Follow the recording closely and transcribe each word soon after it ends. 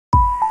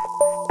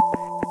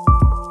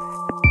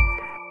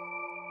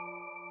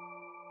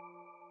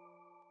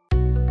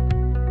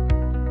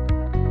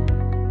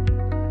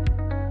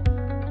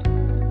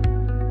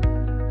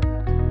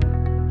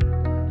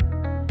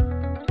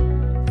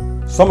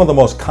Some of the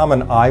most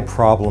common eye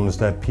problems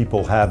that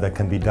people have that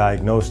can be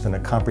diagnosed in a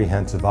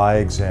comprehensive eye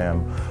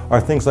exam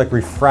are things like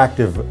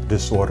refractive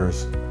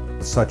disorders,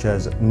 such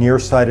as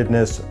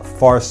nearsightedness,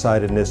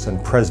 farsightedness, and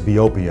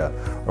presbyopia,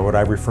 or what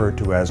I refer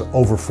to as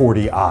over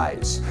 40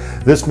 eyes.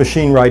 This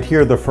machine right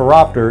here, the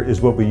phoropter,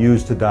 is what we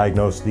use to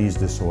diagnose these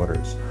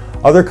disorders.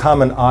 Other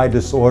common eye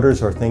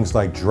disorders are things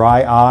like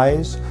dry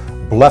eyes,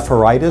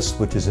 Blepharitis,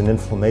 which is an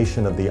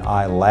inflammation of the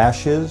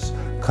eyelashes,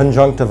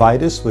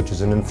 Conjunctivitis, which is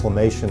an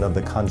inflammation of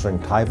the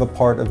conjunctiva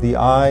part of the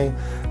eye,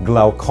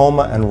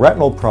 glaucoma, and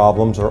retinal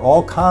problems are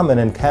all common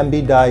and can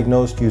be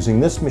diagnosed using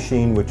this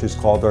machine, which is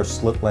called our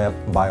slit lamp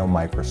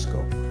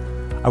biomicroscope.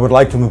 I would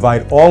like to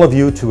invite all of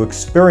you to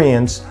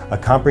experience a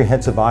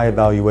comprehensive eye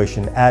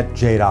evaluation at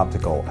Jade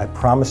Optical. I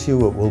promise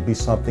you it will be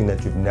something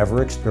that you've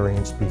never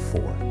experienced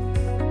before.